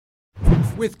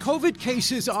With COVID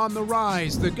cases on the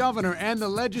rise, the governor and the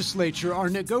legislature are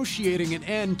negotiating an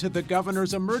end to the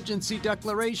governor's emergency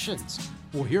declarations.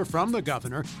 We'll hear from the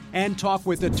governor and talk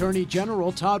with Attorney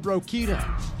General Todd Rokita.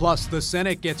 Plus, the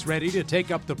Senate gets ready to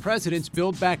take up the president's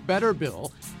Build Back Better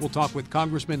bill. We'll talk with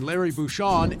Congressman Larry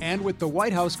Bucshon and with the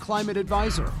White House climate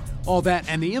advisor. All that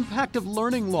and the impact of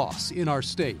learning loss in our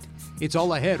state. It's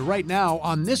all ahead right now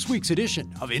on this week's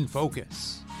edition of In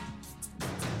Focus.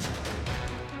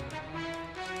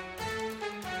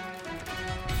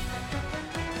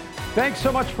 Thanks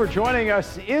so much for joining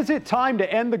us. Is it time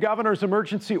to end the governor's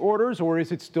emergency orders, or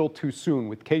is it still too soon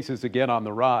with cases again on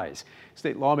the rise?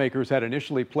 State lawmakers had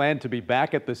initially planned to be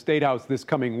back at the State House this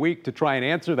coming week to try and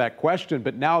answer that question,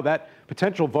 but now that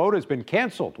potential vote has been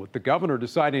canceled, with the governor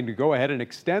deciding to go ahead and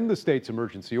extend the state's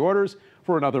emergency orders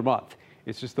for another month.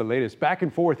 It's just the latest back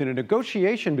and forth in a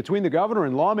negotiation between the governor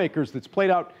and lawmakers that's played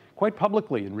out quite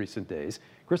publicly in recent days.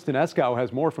 Kristen Eskow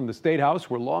has more from the State House,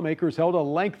 where lawmakers held a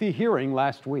lengthy hearing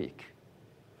last week.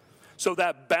 So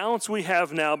that balance we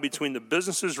have now between the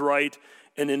business's right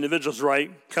and the individual's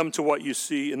right come to what you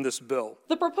see in this bill.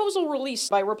 The proposal released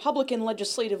by Republican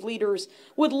legislative leaders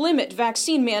would limit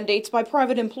vaccine mandates by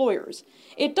private employers.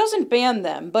 It doesn't ban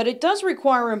them, but it does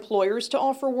require employers to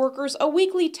offer workers a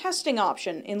weekly testing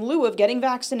option in lieu of getting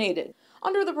vaccinated.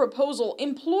 Under the proposal,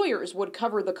 employers would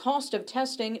cover the cost of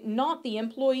testing, not the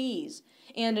employees.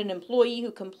 And an employee who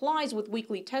complies with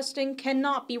weekly testing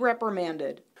cannot be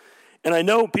reprimanded. And I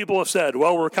know people have said,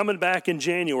 well, we're coming back in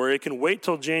January. It can wait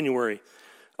till January.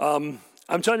 I'm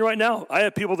telling you right now, I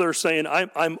have people that are saying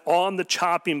I'm on the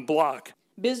chopping block.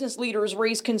 Business leaders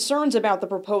raise concerns about the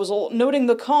proposal, noting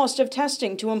the cost of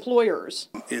testing to employers.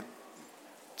 It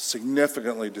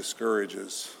significantly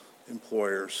discourages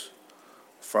employers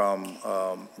from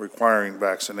requiring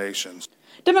vaccinations.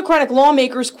 Democratic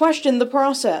lawmakers questioned the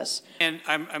process. And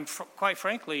I'm quite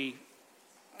frankly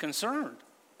concerned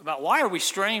about why are we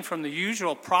straying from the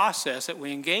usual process that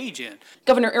we engage in.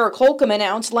 Governor Eric Holcomb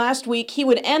announced last week he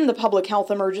would end the public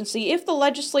health emergency if the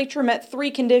legislature met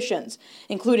 3 conditions,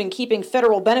 including keeping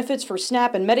federal benefits for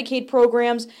SNAP and Medicaid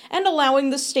programs and allowing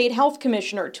the state health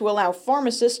commissioner to allow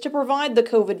pharmacists to provide the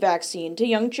COVID vaccine to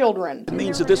young children. It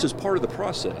means that this is part of the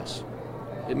process.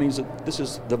 It means that this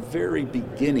is the very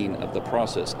beginning of the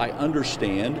process. I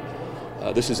understand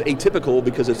this is atypical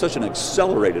because it's such an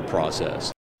accelerated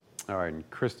process. All right, and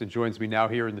Kristen joins me now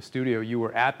here in the studio. You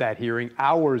were at that hearing,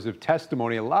 hours of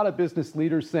testimony, a lot of business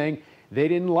leaders saying they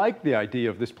didn't like the idea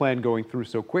of this plan going through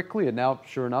so quickly, and now,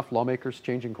 sure enough, lawmakers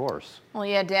changing course. Well,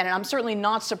 yeah, Dan, and I'm certainly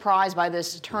not surprised by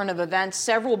this turn of events.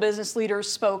 Several business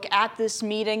leaders spoke at this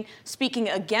meeting, speaking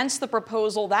against the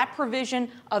proposal. That provision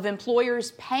of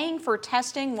employers paying for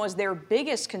testing was their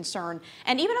biggest concern.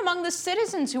 And even among the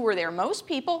citizens who were there, most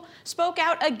people spoke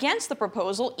out against the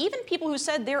proposal, even people who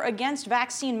said they're against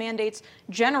vaccine mandates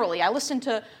generally. I listened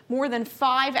to more than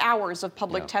 5 hours of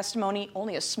public testimony.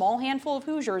 Only a small handful of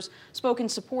Hoosiers spoke in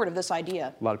support of this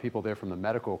idea. A lot of people there from the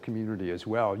medical community as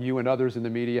well. You and others in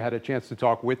the media had a chance to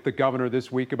talk with the governor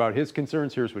this week about his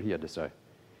concerns. Here's what he had to say.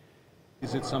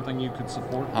 Is it something you could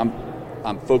support?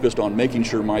 I'm focused on making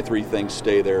sure my 3 things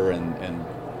stay there, and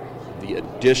the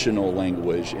additional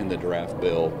language in the draft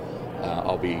bill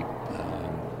I'll be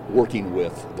working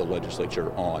with the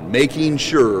legislature on, making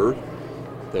sure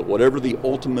that whatever the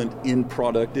ultimate end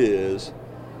product is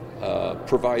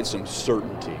provides some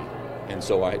certainty. And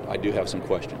so I do have some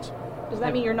questions. Does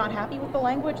that mean you're not happy with the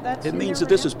language? It means that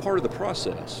this is part of the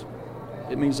process.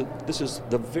 It means that this is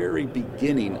the very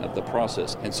beginning of the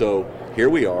process. And so here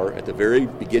we are at the very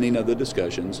beginning of the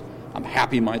discussions. I'm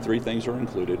happy my 3 things are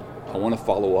included. I want to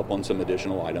follow up on some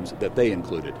additional items that they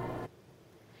included.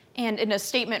 And in a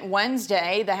statement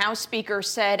Wednesday, the House Speaker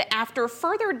said, after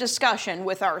further discussion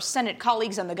with our Senate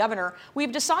colleagues and the governor,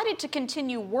 we've decided to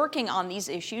continue working on these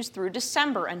issues through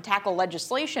December and tackle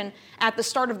legislation at the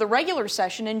start of the regular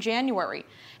session in January.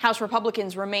 House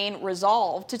Republicans remain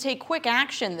resolved to take quick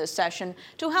action this session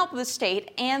to help the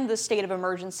state and the state of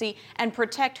emergency and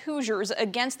protect Hoosiers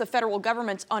against the federal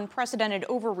government's unprecedented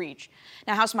overreach.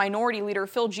 Now, House Minority Leader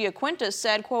Phil Giaquinta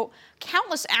said, quote,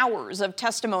 countless hours of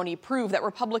testimony prove that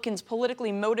Republicans'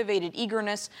 politically motivated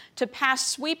eagerness to pass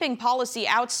sweeping policy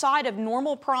outside of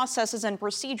normal processes and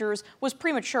procedures was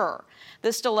premature.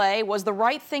 This delay was the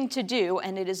right thing to do,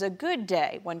 and it is a good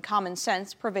day when common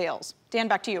sense prevails. Dan,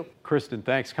 back to you. Kristen,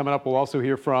 thanks. Coming up, we'll also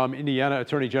hear from Indiana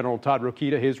Attorney General Todd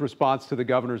Rokita, his response to the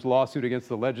governor's lawsuit against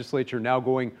the legislature, now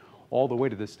going all the way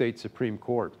to the state Supreme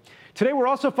Court. Today, we're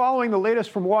also following the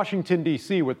latest from Washington,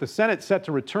 D.C., with the Senate set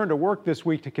to return to work this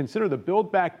week to consider the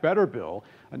Build Back Better bill,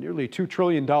 a nearly $2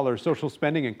 trillion social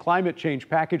spending and climate change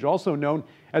package, also known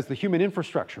as the Human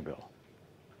Infrastructure Bill.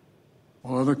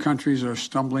 While other countries are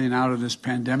stumbling out of this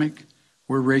pandemic,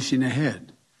 we're racing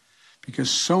ahead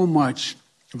because so much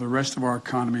of the rest of our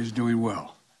economy is doing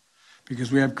well,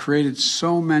 because we have created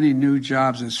so many new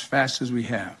jobs as fast as we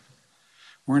have.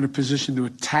 We're in a position to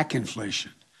attack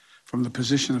inflation from the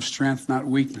position of strength, not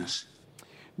weakness.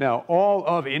 Now, all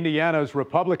of Indiana's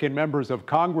Republican members of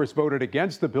Congress voted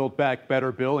against the Build Back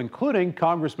Better bill, including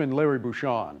Congressman Larry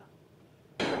Bucshon.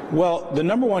 Well, the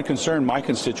number one concern my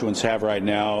constituents have right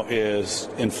now is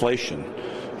inflation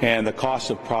and the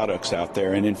cost of products out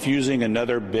there, and infusing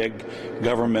another big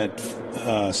government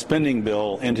spending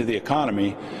bill into the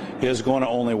economy is going to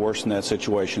only worsen that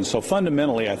situation. So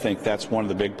fundamentally, I think that's one of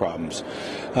the big problems.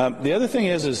 The other thing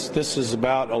is this is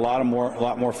about a lot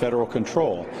more federal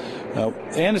control,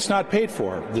 and it's not paid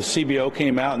for. The CBO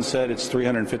came out and said it's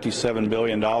 $357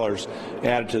 billion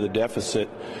added to the deficit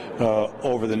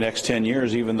over the next 10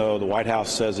 years, even though the White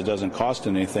House says it doesn't cost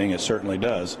anything. It certainly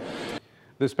does.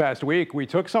 This past week, we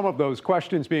took some of those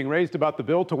questions being raised about the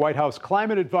bill to White House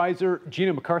climate advisor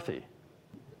Gina McCarthy.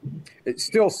 It's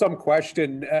still some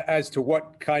question as to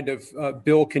what kind of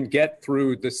bill can get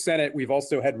through the Senate. We've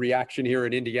also had reaction here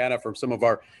in Indiana from some of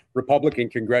our Republican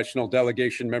congressional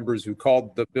delegation members who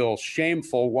called the bill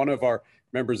shameful. One of our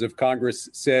members of Congress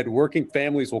said working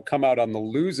families will come out on the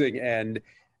losing end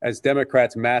as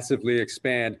Democrats massively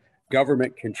expand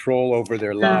government control over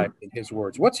their lives, in his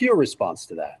words. What's your response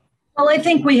to that? Well, I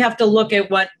think we have to look at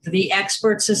what the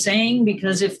experts are saying,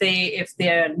 because if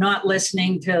they're not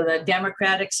listening to the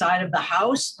Democratic side of the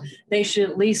House, they should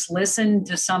at least listen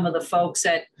to some of the folks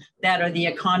that are the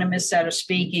economists that are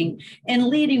speaking. And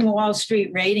leading Wall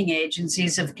Street rating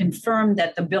agencies have confirmed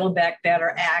that the Build Back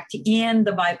Better Act and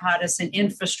the bipartisan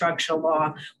infrastructure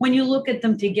law, when you look at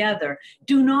them together,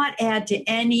 do not add to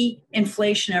any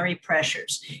inflationary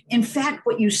pressures. In fact,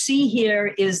 what you see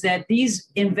here is that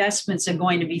these investments are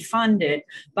going to be funded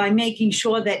by making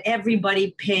sure that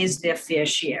everybody pays their fair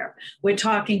share. We're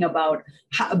talking about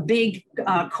big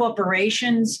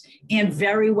corporations and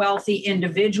very wealthy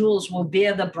individuals will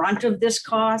bear the brunt of this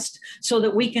cost, so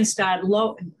that we can start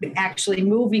actually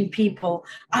moving people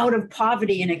out of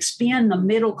poverty and expand the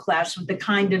middle class with the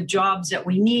kind of jobs that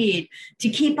we need to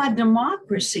keep our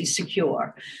democracy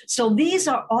secure. So these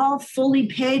are all fully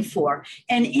paid for.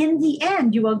 And in the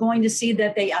end, you are going to see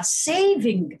that they are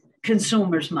saving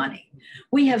consumers money.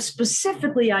 We have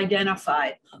specifically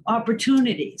identified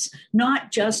opportunities,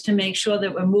 not just to make sure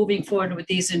that we're moving forward with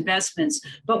these investments,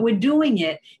 but we're doing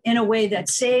it in a way that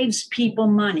saves people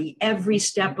money every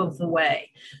step of the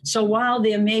way. So while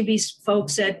there may be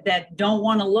folks that don't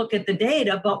want to look at the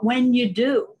data, but when you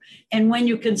do, and when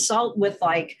you consult with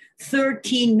like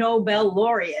 13 Nobel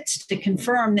laureates to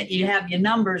confirm that you have your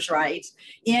numbers right,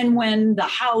 and when the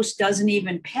House doesn't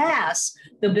even pass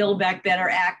the Build Back Better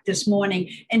Act this morning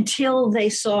until they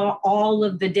saw all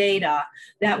of the data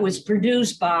that was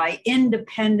produced by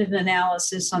independent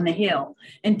analysis on the Hill.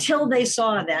 Until they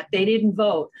saw that, they didn't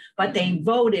vote, but they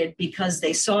voted because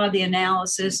they saw the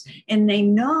analysis and they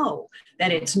know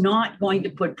that it's not going to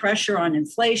put pressure on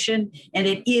inflation and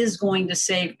it is going to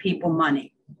save people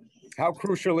money. How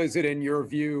crucial is it, in your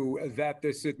view, that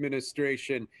this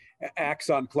administration acts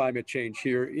on climate change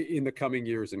here in the coming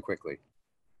years and quickly?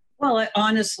 Well,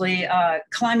 honestly,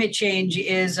 climate change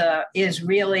is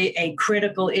really a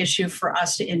critical issue for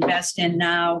us to invest in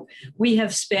now. We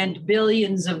have spent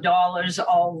billions of dollars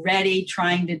already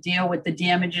trying to deal with the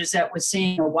damages that we're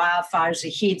seeing, the wildfires, the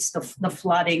heats, the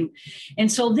flooding.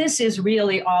 And so this is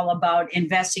really all about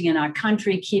investing in our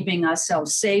country, keeping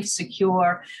ourselves safe,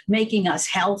 secure, making us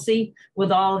healthy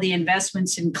with all the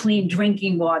investments in clean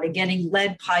drinking water, getting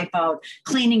lead pipe out,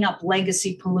 cleaning up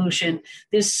legacy pollution.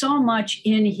 There's so much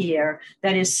in here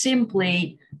that is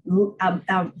simply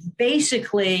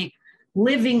basically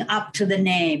living up to the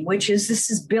name, which is this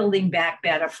is building back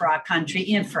better for our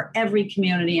country and for every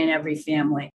community and every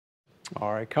family.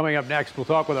 All right, coming up next, we'll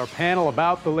talk with our panel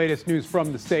about the latest news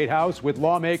from the State House, with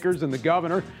lawmakers and the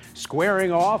governor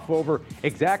squaring off over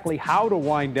exactly how to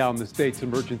wind down the state's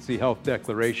emergency health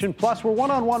declaration. Plus, we're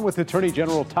one-on-one with Attorney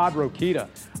General Todd Rokita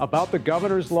about the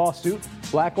governor's lawsuit,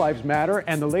 Black Lives Matter,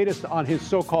 and the latest on his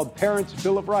so-called Parents'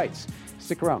 Bill of Rights.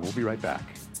 Stick around, we'll be right back.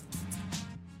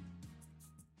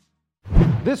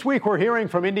 This week, we're hearing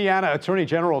from Indiana Attorney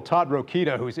General Todd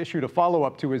Rokita, who's issued a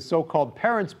follow-up to his so-called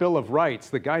Parents' Bill of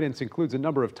Rights. The guidance includes a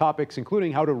number of topics,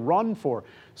 including how to run for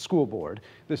school board.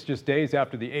 This just days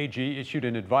after the AG issued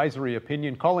an advisory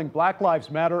opinion calling Black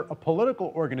Lives Matter a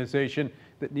political organization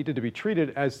that needed to be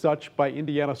treated as such by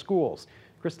Indiana schools.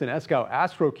 Kristen Eskow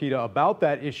asked Rokita about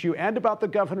that issue and about the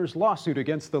governor's lawsuit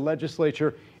against the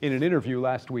legislature in an interview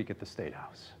last week at the State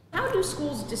House. How do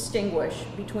schools distinguish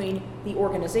between the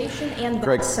organization and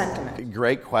the sentiment?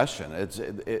 Great question.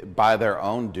 By their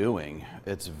own doing,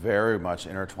 it's very much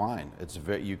intertwined.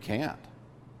 You can't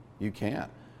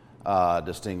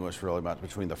distinguish really much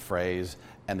between the phrase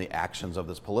and the actions of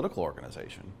this political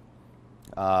organization.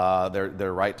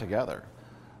 They're right together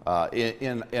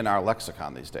in our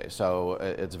lexicon these days. So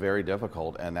it's very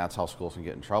difficult, and that's how schools can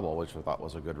get in trouble, which we thought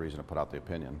was a good reason to put out the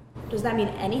opinion. Does that mean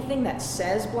anything that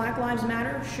says Black Lives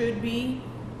Matter should be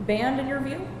banned in your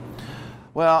view?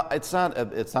 Well, it's not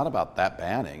about that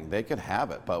banning. They could have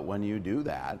it, but when you do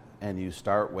that and you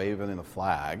start waving the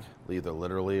flag, either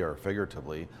literally or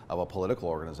figuratively, of a political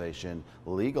organization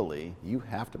legally, you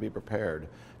have to be prepared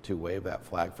to wave that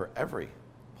flag for every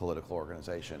political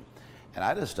organization. And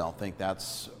I just don't think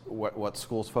that's what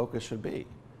schools' focus should be.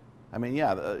 I mean,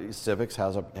 yeah, civics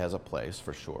has a place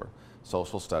for sure.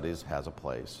 Social studies has a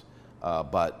place,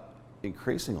 but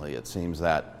increasingly it seems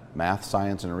that math,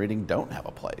 science, and reading don't have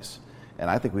a place. And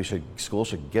I think schools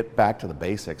should get back to the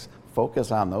basics,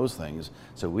 focus on those things,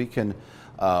 so we can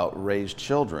raise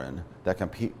children that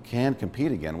can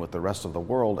compete again with the rest of the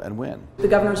world and win. The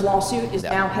governor's lawsuit is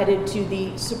now headed to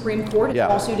the Supreme Court, a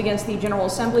lawsuit against the General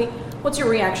Assembly. What's your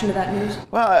reaction to that news?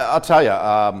 Well, I'll tell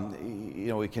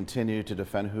you, we continue to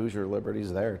defend Hoosier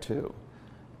liberties there too.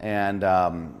 And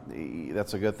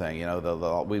that's a good thing.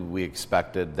 We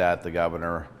expected that the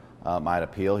governor might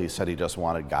appeal. He said he just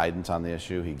wanted guidance on the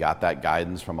issue. He got that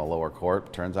guidance from a lower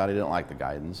court. Turns out he didn't like the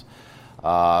guidance.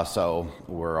 So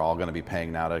we're all going to be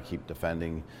paying now to keep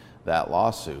defending that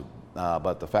lawsuit.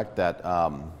 But the fact that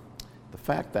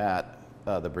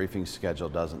the briefing schedule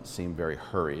doesn't seem very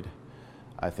hurried,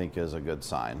 I think, is a good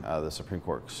sign. The Supreme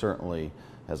Court certainly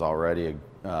has already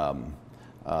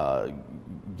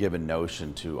given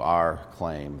notion to our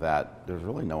claim that there's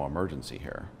really no emergency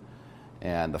here.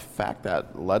 And the fact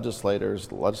that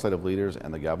legislative leaders,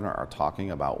 and the governor are talking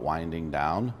about winding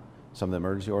down some of the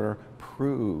emergency order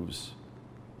proves,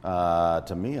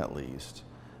 to me at least,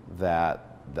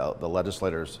 that the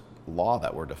legislators' law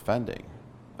that we're defending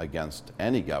against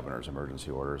any governor's emergency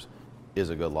orders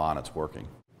is a good law and it's working.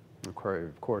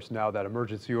 Of course, now that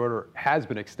emergency order has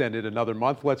been extended another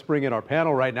month. Let's bring in our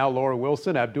panel right now. Laura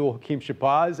Wilson, Abdul Hakim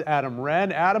Shabazz, Adam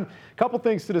Wren. Adam, a couple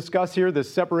things to discuss here, the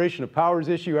separation of powers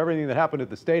issue, everything that happened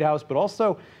at the State House, but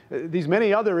also these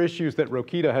many other issues that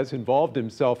Rokita has involved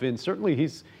himself in. Certainly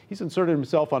he's inserted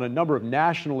himself on a number of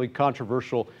nationally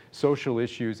controversial social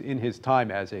issues in his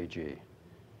time as AG.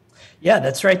 Yeah,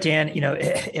 that's right, Dan.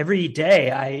 Every day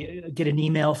I get an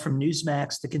email from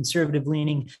Newsmax, the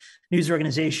conservative-leaning news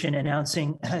organization,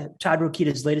 announcing Todd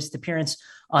Rokita's latest appearance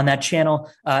on that channel.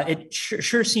 It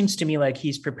sure seems to me like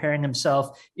he's preparing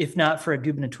himself, if not for a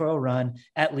gubernatorial run,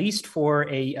 at least for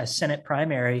a Senate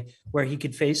primary where he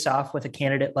could face off with a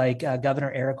candidate like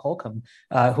Governor Eric Holcomb,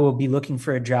 who will be looking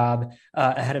for a job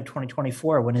ahead of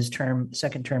 2024 when his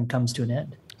second term comes to an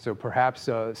end. So perhaps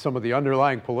some of the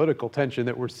underlying political tension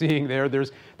that we're seeing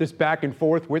there's this back and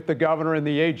forth with the governor and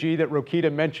the AG that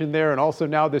Rokita mentioned there, and also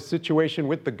now this situation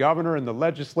with the governor and the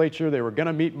legislature. They were going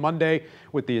to meet Monday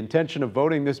with the intention of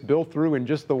voting this bill through in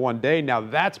just the one day. Now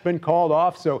that's been called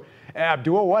off. So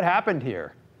Abdul, what happened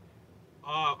here?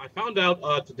 I found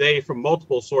out today from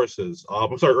multiple sources,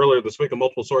 earlier this week,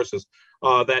 multiple sources,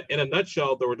 that in a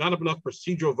nutshell, there were not enough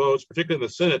procedural votes, particularly in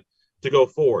the Senate, to go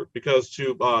forward, because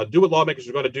to do what lawmakers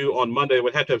are going to do on Monday,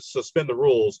 would have to suspend the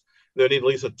rules. They need at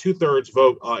least a 2/3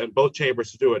 vote in both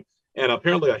chambers to do it. And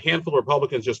apparently a handful of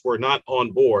Republicans just were not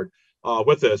on board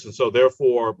with this. And so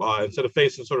therefore, instead of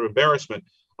facing sort of embarrassment,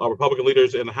 Republican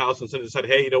leaders in the House and Senate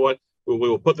decided, hey, you know what, we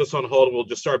will put this on hold and we'll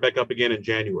just start back up again in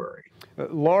January.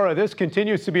 Laura, this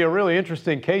continues to be a really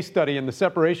interesting case study in the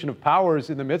separation of powers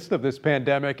in the midst of this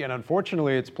pandemic. And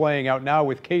unfortunately, it's playing out now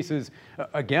with cases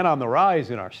again on the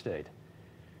rise in our state.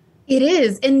 It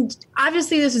is. And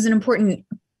obviously, this is an important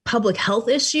public health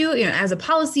issue, as a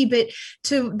policy, but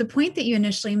to the point that you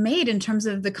initially made in terms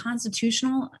of the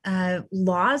constitutional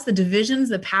laws, the divisions,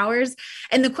 the powers,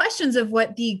 and the questions of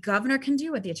what the governor can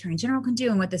do, what the attorney general can do,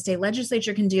 and what the state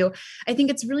legislature can do, I think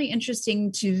it's really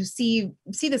interesting to see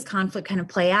this conflict kind of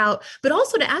play out, but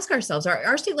also to ask ourselves,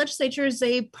 our state legislature is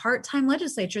a part-time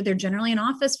legislature. They're generally in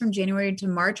office from January to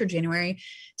March or January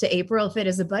to April if it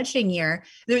is a budgeting year.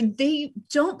 They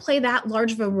don't play that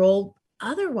large of a role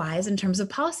otherwise in terms of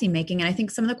policymaking. And I think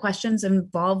some of the questions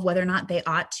involve whether or not they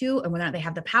ought to, or whether or not they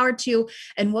have the power to,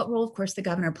 and what role, of course, the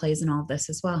governor plays in all of this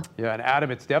as well. Yeah, and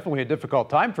Adam, it's definitely a difficult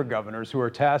time for governors who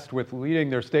are tasked with leading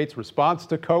their state's response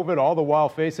to COVID, all the while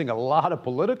facing a lot of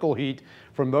political heat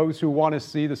from those who want to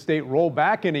see the state roll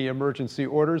back any emergency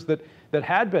orders that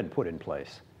had been put in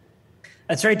place.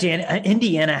 That's right, Dan.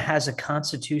 Indiana has a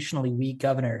constitutionally weak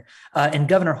governor. And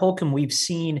Governor Holcomb, we've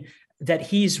seen that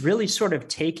he's really sort of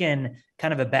taken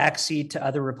kind of a backseat to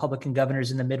other Republican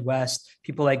governors in the Midwest,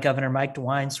 people like Governor Mike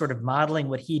DeWine sort of modeling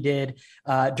what he did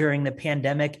during the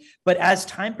pandemic. But as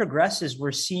time progresses,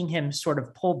 we're seeing him sort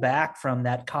of pull back from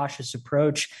that cautious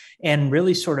approach and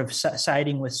really sort of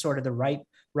siding with sort of the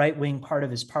right-wing part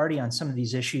of his party on some of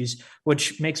these issues,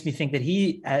 which makes me think that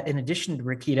he, in addition to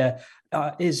Rokita,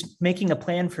 is making a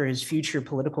plan for his future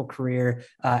political career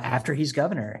after he's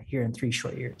governor here in 3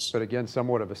 short years. But again,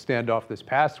 somewhat of a standoff this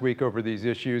past week over these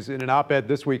issues. In an op-ed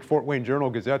this week, Fort Wayne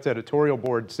Journal-Gazette's editorial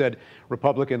board said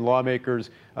Republican lawmakers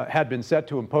had been set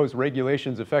to impose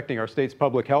regulations affecting our state's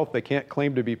public health. They can't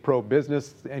claim to be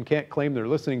pro-business and can't claim they're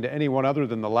listening to anyone other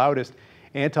than the loudest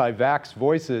anti-vax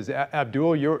voices.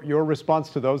 Abdul, your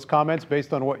response to those comments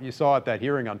based on what you saw at that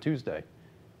hearing on Tuesday?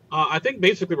 I think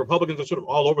basically Republicans are sort of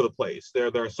all over the place. There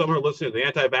are some who are listening to the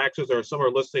anti-vaxxers, there are some who are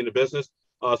listening to business,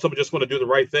 some just want to do the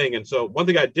right thing. And so one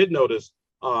thing I did notice,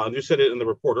 and you said it in the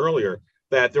report earlier,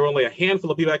 that there were only a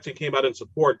handful of people actually came out in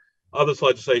support of this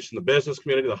legislation. The business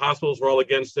community, the hospitals were all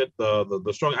against it.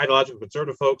 The strong ideological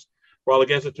conservative folks were all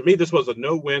against it. To me, this was a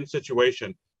no-win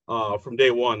situation from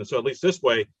day one. And so at least this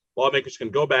way, lawmakers can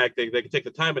go back, they can take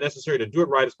the time necessary to do it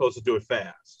right as opposed to do it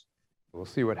fast. We'll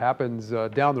see what happens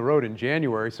down the road in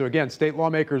January. So again, state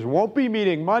lawmakers won't be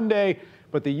meeting Monday,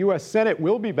 but the U.S. Senate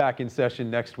will be back in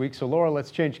session next week. So Laura, let's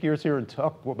change gears here and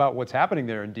talk about what's happening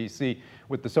there in D.C.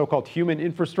 with the so-called human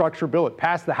infrastructure bill. It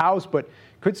passed the House, but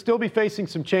could still be facing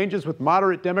some changes with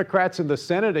moderate Democrats in the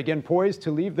Senate, again poised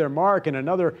to leave their mark, and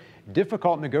another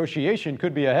difficult negotiation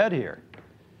could be ahead here.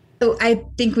 So I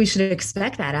think we should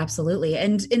expect that, absolutely.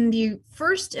 And in the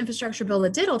first infrastructure bill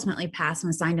that did ultimately pass and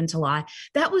was signed into law,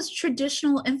 that was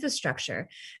traditional infrastructure.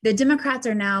 The Democrats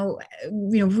are now,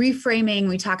 reframing.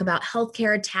 We talk about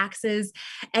healthcare, taxes,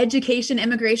 education,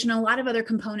 immigration, a lot of other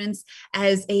components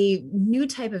as a new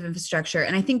type of infrastructure.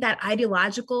 And I think that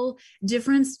ideological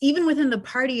difference, even within the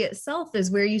party itself, is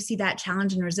where you see that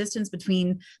challenge and resistance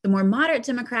between the more moderate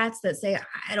Democrats that say,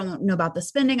 I don't know about the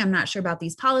spending, I'm not sure about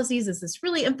these policies, is this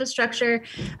really infrastructure?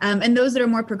 And those that are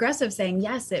more progressive saying,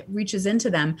 yes, it reaches into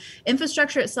them.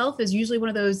 Infrastructure itself is usually one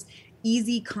of those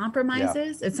easy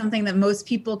compromises. Yeah. It's something that most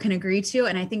people can agree to.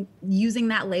 And I think using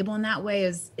that label in that way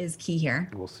is key here.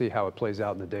 We'll see how it plays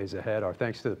out in the days ahead. Our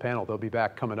thanks to the panel. They'll be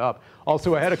back coming up.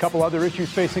 Also ahead, a couple other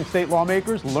issues facing state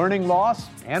lawmakers, learning loss,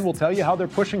 and we'll tell you how they're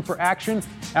pushing for action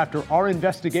after our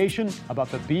investigation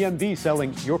about the BMV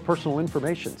selling your personal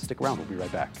information. Stick around. We'll be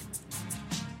right back.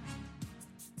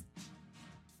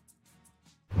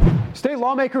 State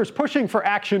lawmakers pushing for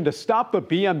action to stop the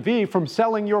BMV from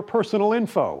selling your personal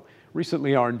info.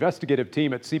 Recently, our investigative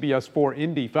team at CBS 4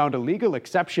 Indy found a legal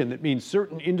exception that means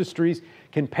certain industries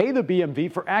can pay the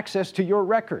BMV for access to your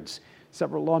records.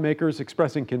 Several lawmakers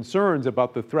expressing concerns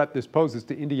about the threat this poses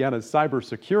to Indiana's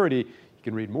cybersecurity. You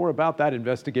can read more about that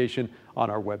investigation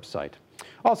on our website.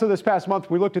 Also, this past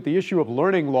month, we looked at the issue of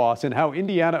learning loss and how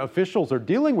Indiana officials are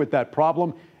dealing with that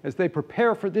problem as they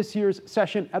prepare for this year's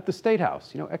session at the State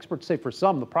House. Experts say for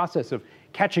some, the process of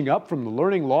catching up from the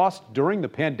learning lost during the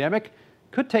pandemic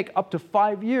could take up to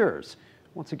 5 years.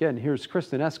 Once again, here's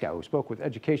Kristen Eskow, who spoke with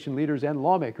education leaders and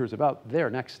lawmakers about their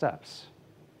next steps.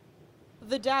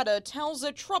 The data tells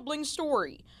a troubling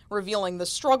story, revealing the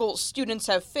struggles students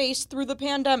have faced through the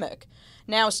pandemic.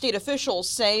 Now state officials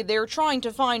say they're trying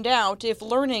to find out if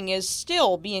learning is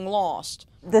still being lost.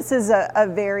 This is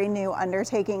a very new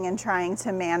undertaking in trying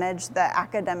to manage the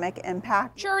academic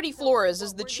impact. Charity Flores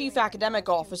is the chief academic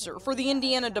officer for the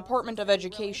Indiana Department of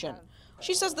Education.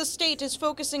 She says the state is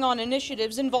focusing on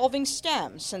initiatives involving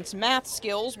STEM since math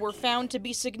skills were found to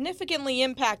be significantly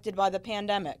impacted by the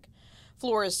pandemic.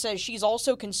 Flores says she's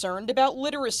also concerned about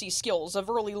literacy skills of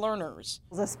early learners.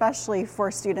 Especially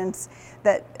for students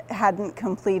that hadn't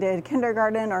completed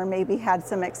kindergarten or maybe had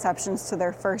some exceptions to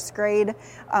their first grade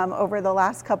over the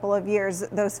last couple of years,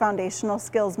 those foundational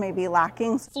skills may be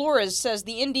lacking. Flores says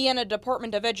the Indiana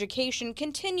Department of Education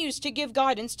continues to give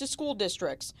guidance to school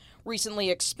districts,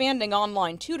 recently expanding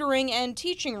online tutoring and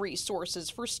teaching resources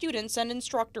for students and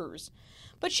instructors.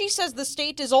 But she says the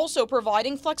state is also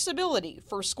providing flexibility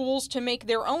for schools to make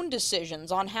their own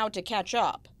decisions on how to catch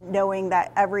up. Knowing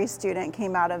that every student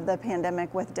came out of the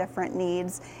pandemic with different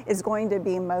needs is going to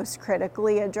be most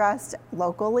critically addressed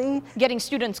locally. Getting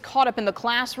students caught up in the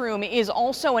classroom is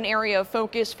also an area of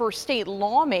focus for state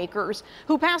lawmakers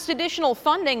who passed additional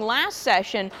funding last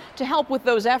session to help with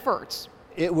those efforts.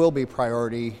 It will be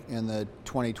priority in the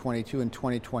 2022 and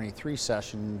 2023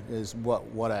 session is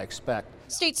what I expect.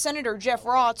 State Senator Jeff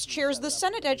Rotz chairs the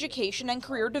Senate Education and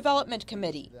Career Development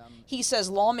Committee. He says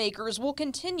lawmakers will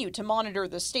continue to monitor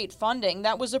the state funding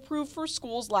that was approved for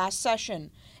schools last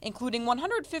session, including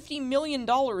 $150 million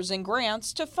in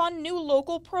grants to fund new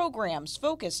local programs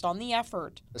focused on the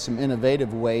effort. Some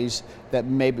innovative ways that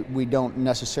maybe we don't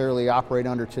necessarily operate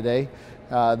under today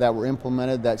that were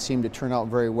implemented that seem to turn out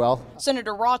very well.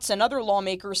 Senator Rotz and other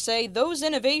lawmakers say those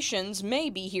innovations may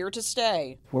be here to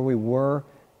stay. Where we were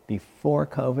before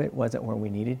COVID wasn't where we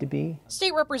needed to be.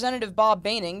 State Representative Bob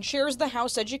Boehning chairs the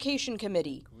House Education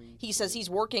Committee. He says he's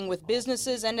working with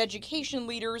businesses and education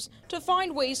leaders to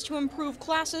find ways to improve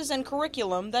classes and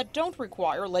curriculum that don't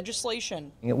require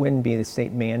legislation. It wouldn't be the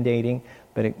state mandating,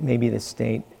 but it may be the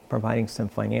state providing some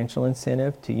financial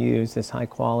incentive to use this high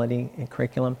quality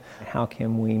curriculum. How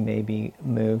can we maybe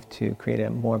move to create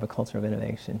more of a culture of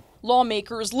innovation?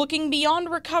 Lawmakers looking beyond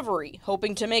recovery,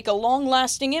 hoping to make a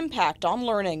long-lasting impact on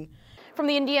learning. From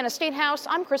the Indiana State House,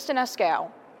 I'm Kristen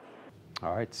Escow.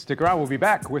 All right, stick around. We'll be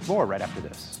back with more right after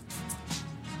this.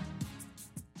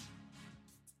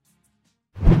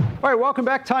 All right, welcome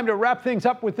back. Time to wrap things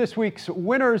up with this week's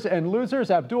winners and losers.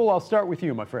 Abdul, I'll start with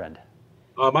you, my friend.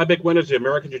 My big win is the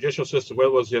American judicial system, whether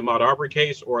it was the Ahmaud Arbery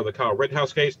case or the Kyle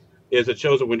Rittenhouse case, is it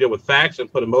shows that when we deal with facts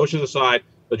and put emotions aside,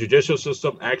 the judicial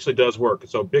system actually does work.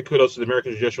 So big kudos to the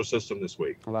American judicial system this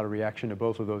week. A lot of reaction to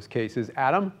both of those cases.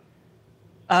 Adam?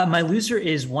 My loser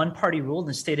is one-party rule in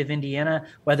the state of Indiana,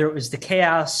 whether it was the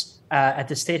chaos at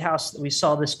the State House that we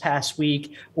saw this past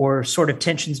week or sort of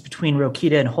tensions between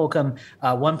Rokita and Holcomb.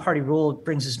 One-party rule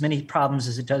brings as many problems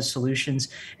as it does solutions.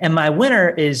 And my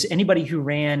winner is anybody who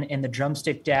ran in the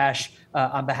drumstick dash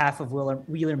on behalf of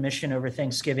Wheeler Mission over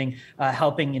Thanksgiving,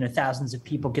 helping thousands of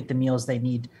people get the meals they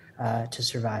need to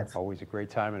survive. Always a great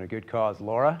time and a good cause.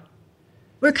 Laura?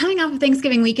 We're coming off of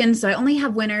Thanksgiving weekend, so I only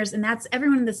have winners, and that's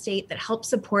everyone in the state that helped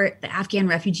support the Afghan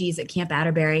refugees at Camp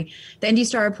Atterbury. The Indy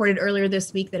Star reported earlier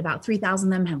this week that about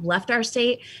 3,000 of them have left our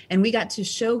state, and we got to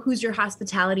show Hoosier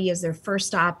Hospitality as their first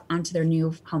stop onto their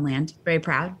new homeland. Very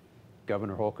proud.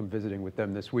 Governor Holcomb visiting with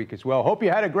them this week as well. Hope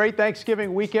you had a great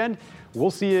Thanksgiving weekend.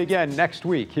 We'll see you again next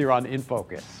week here on In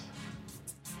Focus.